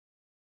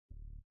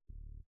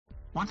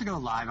Want to go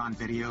live on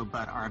video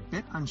but are a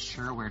bit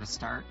unsure where to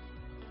start?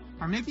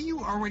 Or maybe you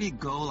already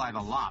go live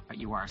a lot but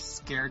you are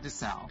scared to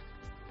sell.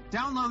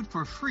 Download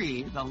for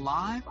free the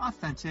Live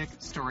Authentic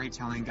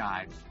Storytelling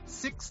Guide.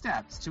 6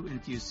 steps to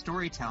infuse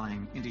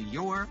storytelling into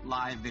your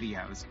live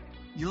videos.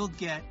 You'll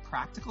get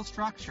practical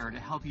structure to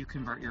help you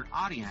convert your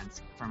audience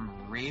from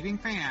raving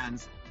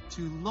fans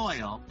to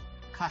loyal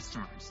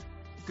customers.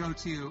 Go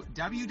to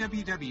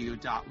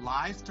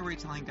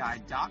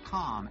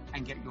www.livestorytellingguide.com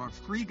and get your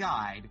free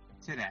guide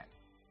today.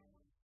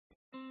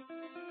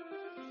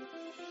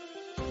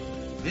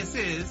 This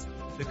is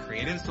the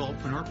Creative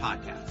Soulpreneur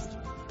Podcast.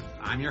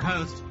 I'm your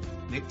host,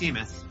 Nick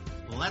Demas.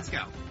 Let's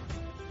go.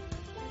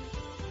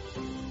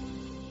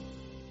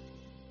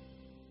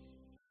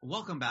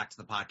 Welcome back to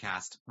the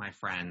podcast, my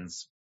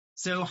friends.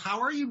 So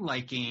how are you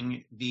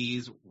liking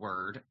these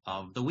word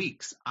of the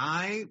weeks?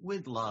 I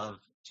would love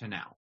to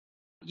know.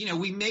 You know,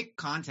 we make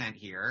content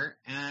here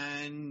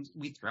and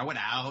we throw it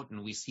out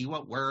and we see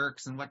what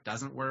works and what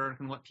doesn't work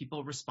and what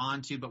people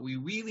respond to, but we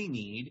really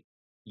need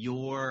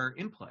your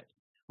input.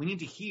 We need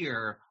to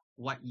hear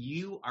what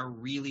you are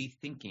really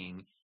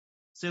thinking.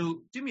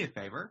 So do me a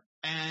favor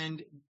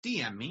and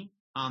DM me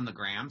on the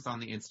grams, on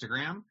the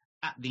Instagram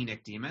at the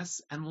Nick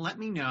Demas, and let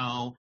me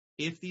know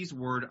if these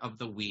word of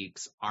the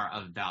weeks are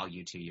of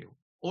value to you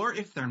or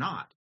if they're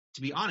not.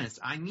 To be honest,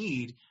 I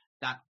need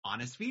that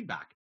honest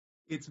feedback.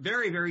 It's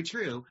very, very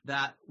true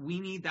that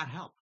we need that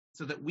help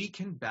so that we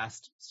can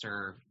best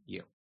serve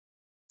you.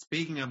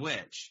 Speaking of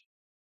which,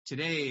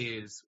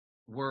 today's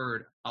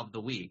word of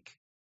the week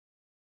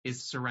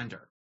is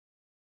surrender.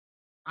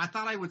 I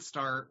thought I would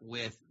start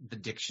with the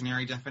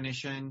dictionary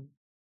definition,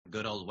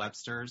 good old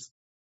Webster's,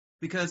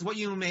 because what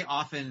you may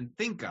often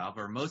think of,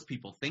 or most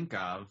people think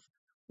of,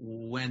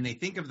 when they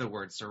think of the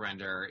word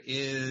surrender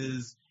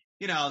is,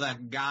 you know,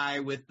 that guy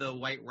with the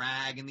white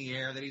rag in the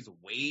air that he's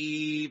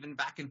waving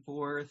back and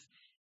forth.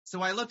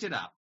 So I looked it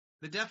up.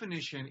 The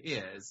definition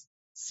is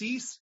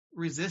cease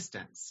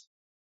resistance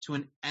to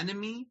an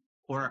enemy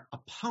or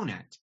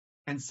opponent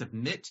and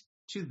submit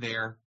to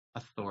their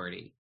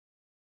authority.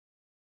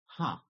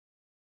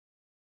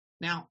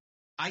 Now,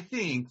 I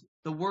think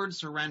the word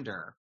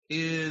surrender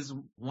is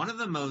one of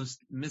the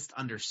most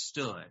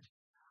misunderstood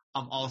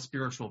of all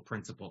spiritual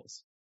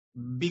principles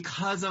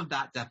because of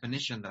that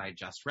definition that I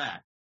just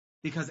read.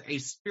 Because a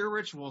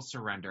spiritual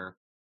surrender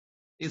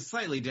is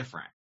slightly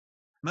different.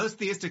 Most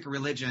theistic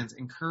religions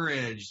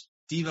encourage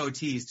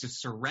devotees to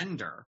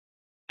surrender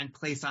and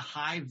place a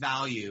high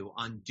value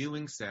on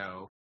doing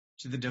so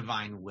to the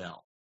divine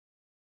will.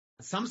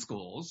 Some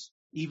schools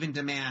even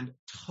demand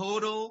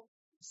total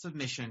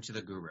submission to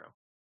the guru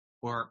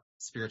or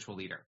spiritual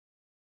leader,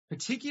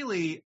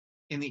 particularly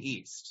in the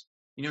East.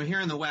 You know,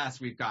 here in the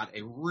West, we've got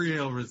a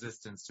real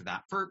resistance to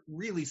that for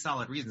really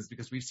solid reasons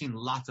because we've seen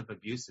lots of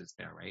abuses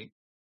there, right?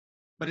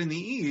 But in the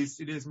East,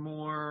 it is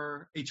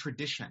more a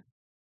tradition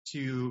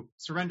to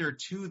surrender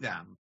to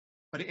them,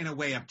 but in a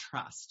way of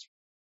trust.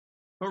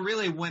 But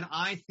really, when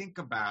I think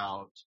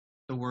about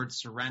the word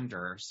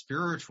surrender,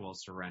 spiritual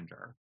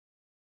surrender,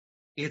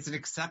 it's an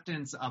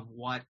acceptance of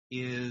what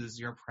is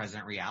your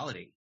present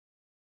reality.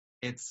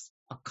 It's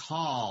a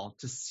call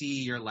to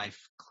see your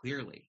life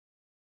clearly.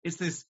 It's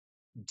this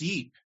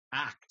deep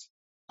act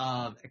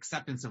of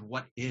acceptance of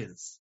what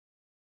is,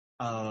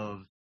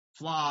 of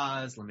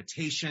flaws,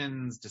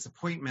 limitations,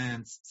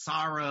 disappointments,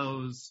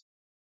 sorrows,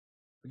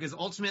 because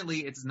ultimately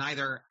it's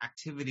neither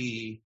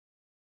activity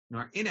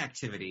nor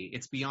inactivity.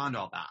 It's beyond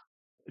all that.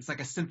 It's like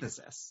a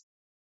synthesis.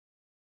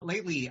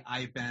 Lately,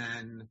 I've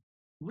been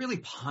really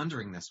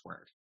pondering this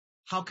word.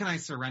 How can I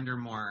surrender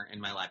more in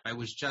my life? I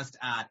was just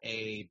at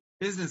a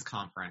business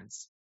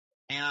conference,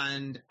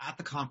 and at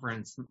the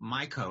conference,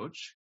 my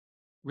coach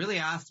really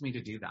asked me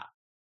to do that.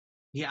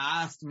 He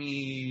asked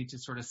me to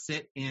sort of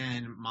sit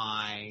in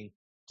my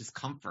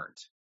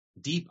discomfort,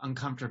 deep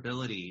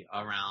uncomfortability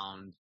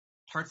around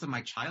parts of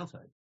my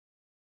childhood.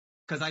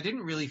 Because I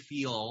didn't really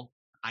feel,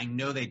 I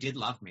know they did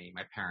love me,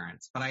 my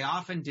parents, but I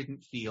often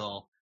didn't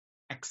feel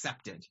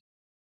accepted.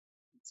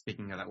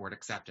 Speaking of that word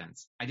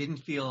acceptance, I didn't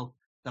feel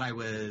that I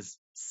was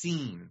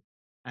seen.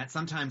 And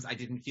sometimes I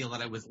didn't feel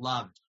that I was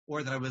loved,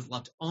 or that I was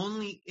loved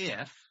only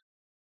if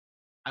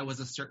I was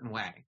a certain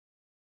way.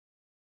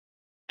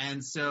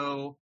 And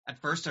so at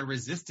first I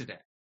resisted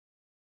it.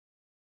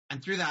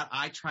 And through that,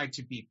 I tried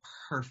to be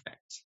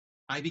perfect.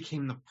 I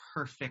became the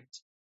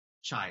perfect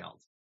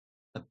child.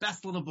 The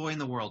best little boy in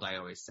the world, I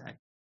always say.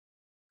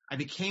 I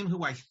became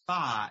who I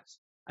thought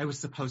I was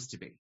supposed to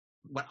be,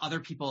 what other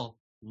people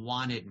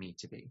wanted me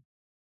to be.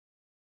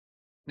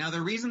 Now,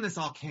 the reason this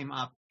all came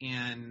up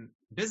in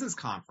business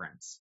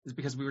conference is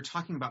because we were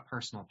talking about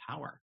personal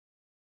power.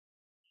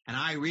 And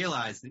I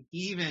realized that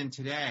even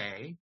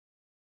today,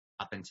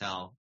 up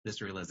until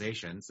this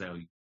realization, so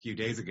a few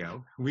days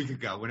ago, a week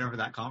ago, whenever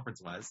that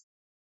conference was,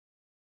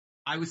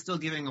 I was still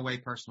giving away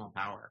personal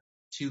power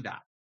to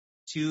that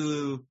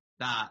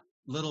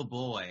little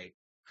boy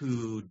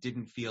who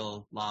didn't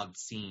feel loved,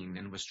 seen,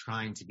 and was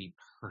trying to be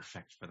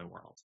perfect for the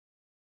world.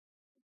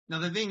 Now,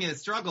 the thing is,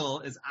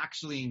 struggle is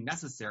actually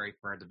necessary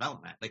for our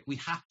development. Like, we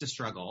have to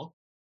struggle,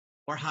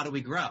 or how do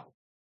we grow,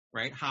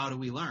 right? How do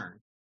we learn?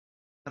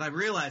 But I've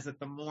realized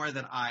that the more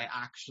that I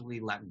actually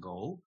let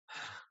go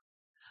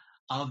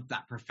of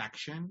that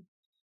perfection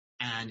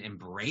and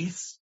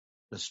embrace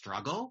the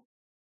struggle,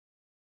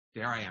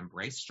 dare I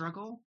embrace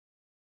struggle,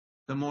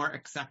 the more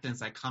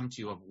acceptance I come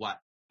to of what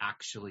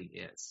actually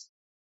is,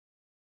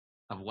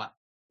 of what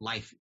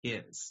life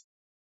is,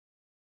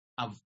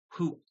 of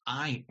who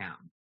I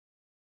am.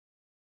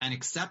 And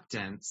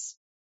acceptance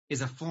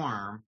is a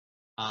form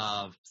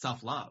of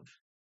self-love,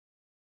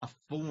 a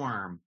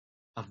form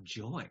of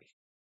joy.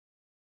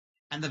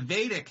 And the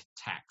Vedic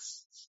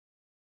texts,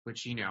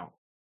 which,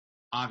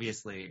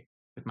 obviously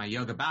with my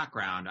yoga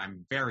background,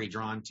 I'm very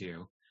drawn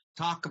to,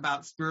 talk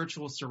about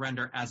spiritual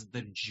surrender as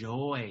the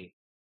joy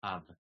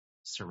of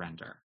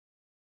surrender.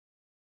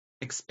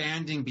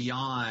 Expanding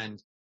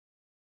beyond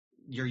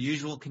your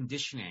usual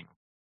conditioning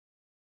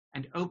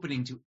and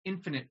opening to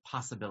infinite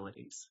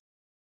possibilities,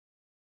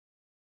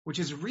 which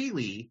is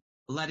really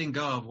letting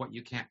go of what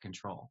you can't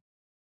control,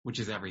 which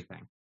is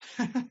everything.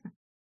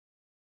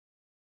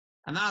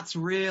 And that's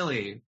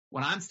really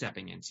what I'm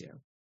stepping into.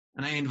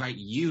 And I invite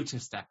you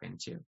to step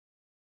into.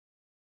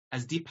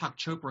 As Deepak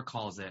Chopra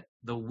calls it,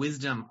 the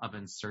wisdom of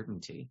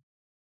uncertainty.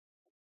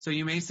 So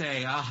you may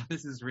say,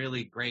 this is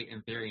really great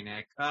in theory,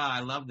 Nick.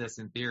 I love this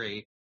in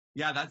theory.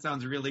 Yeah, that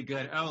sounds really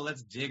good.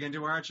 Let's dig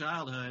into our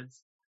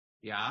childhoods.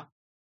 Yeah.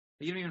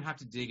 But you don't even have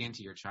to dig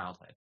into your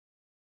childhood.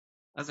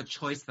 That's a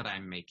choice that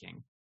I'm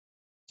making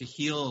to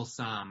heal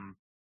some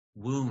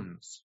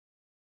wounds.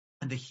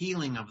 And the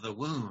healing of the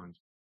wound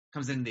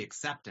comes in the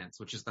acceptance,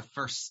 which is the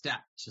first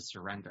step to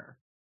surrender.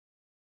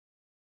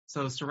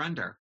 So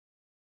surrender.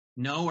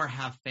 Know or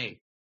have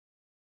faith.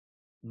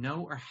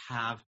 Know or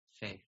have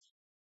faith.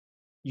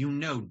 You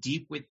know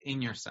deep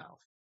within yourself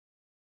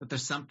that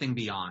there's something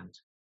beyond,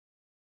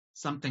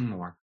 something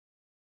more.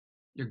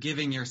 You're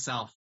giving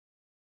yourself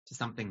to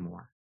something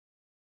more.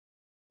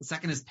 The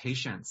second is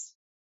patience.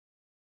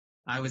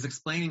 I was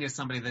explaining to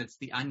somebody that it's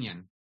the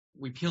onion.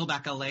 We peel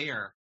back a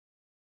layer.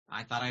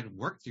 I thought I'd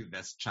worked through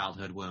this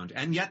childhood wound,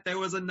 and yet there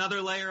was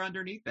another layer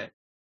underneath it.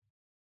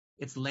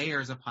 It's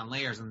layers upon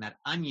layers, and that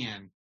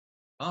onion,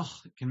 it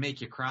can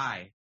make you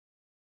cry.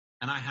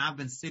 And I have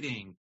been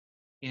sitting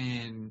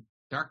in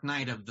dark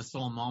night of the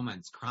soul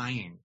moments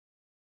crying.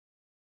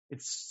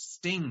 It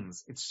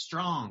stings. It's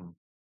strong,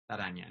 that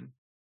onion.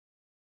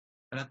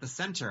 But at the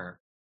center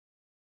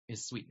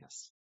is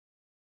sweetness.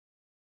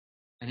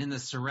 And in the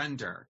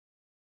surrender,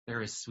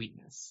 there is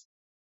sweetness.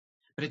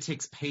 But it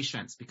takes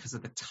patience because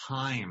of the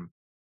time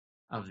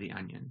of the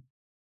onion.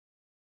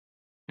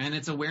 And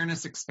it's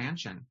awareness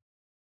expansion.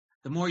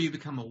 The more you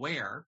become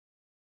aware,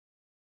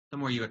 the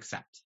more you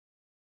accept.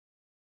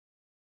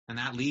 And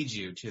that leads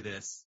you to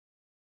this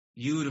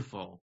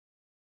beautiful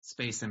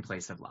space and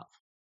place of love.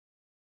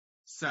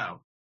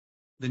 So,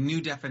 the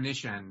new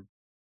definition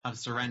of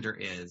surrender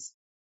is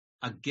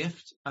a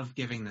gift of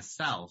giving the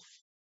self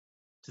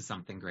to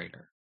something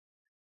greater.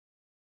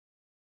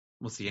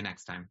 We'll see you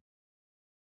next time.